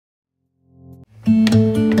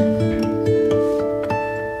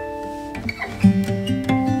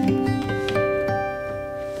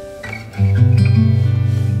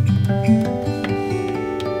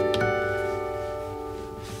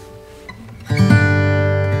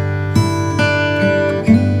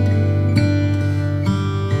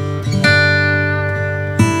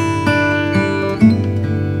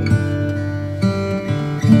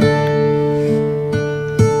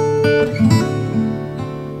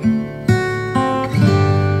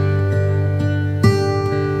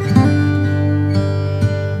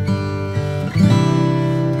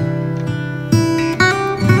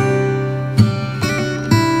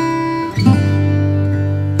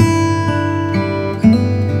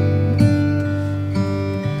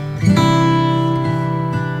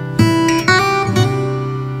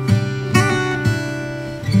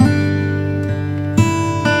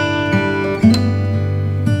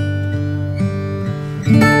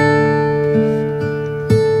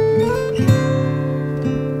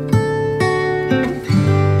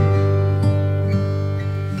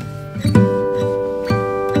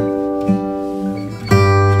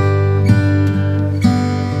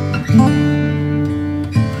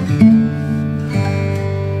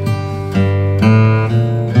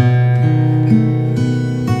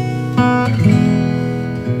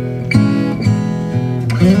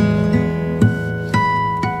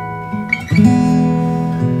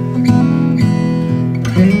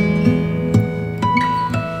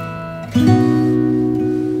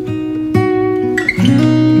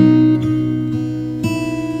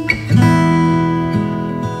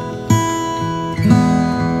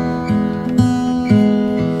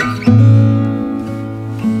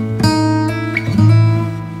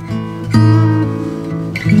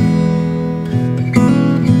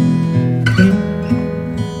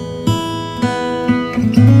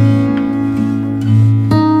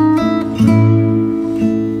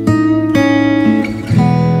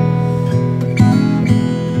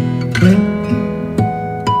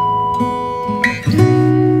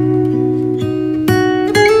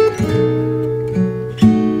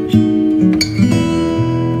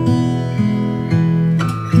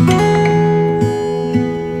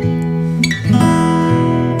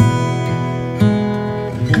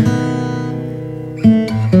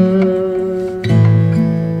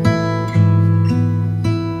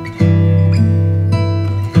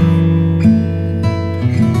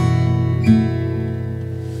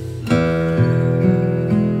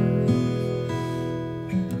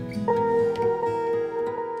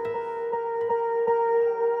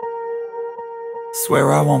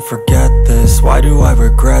Swear I won't forget this, why do I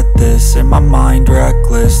regret this? In my mind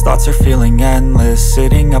reckless, thoughts are feeling endless.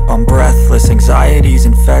 Sitting up I'm breathless, anxiety's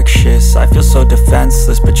infectious. I feel so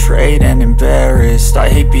defenseless, betrayed and embarrassed. I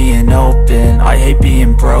hate being open, I hate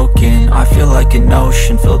being broken. I feel like an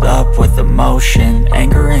ocean filled up with emotion.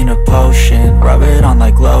 Anger ain't a potion, rub it on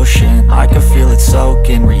like lotion. I can feel it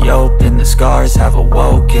soaking, reopen, the scars have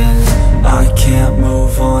awoken. I can't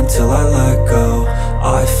move on till I let go.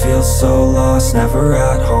 I feel so lost, never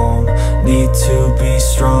at home. Need to be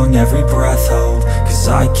strong, every breath hold. Cause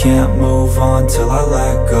I can't move on till I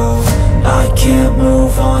let go. I can't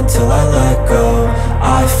move on till I let go.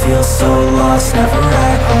 I feel so lost, never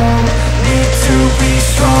at home. Need to be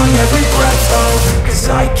strong, every breath hold. Cause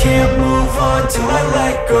I can't move on till I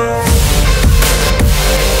let go.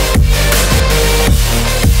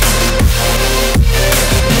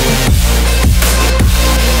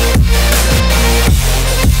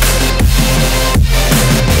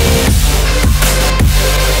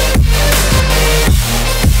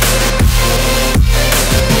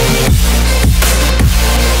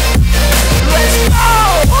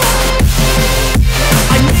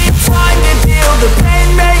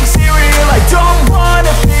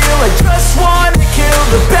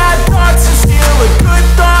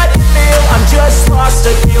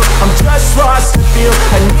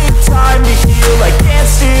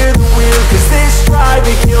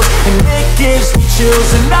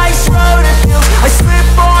 A nice road it feels. I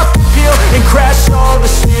slip off the peel and crash all the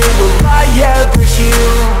steel. Will I ever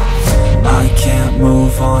heal? I can't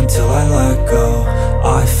move on till I let go.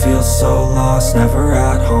 I feel so lost, never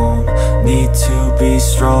at home. Need to be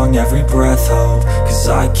strong, every breath hold. Cause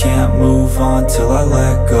I can't move on till I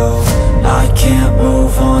let go. I can't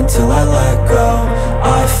move on till I let go.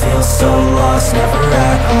 I feel so lost, never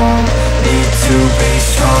at home. Need to be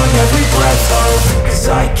strong, every breath hold. Cause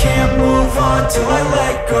I can't move on till I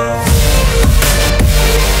let go.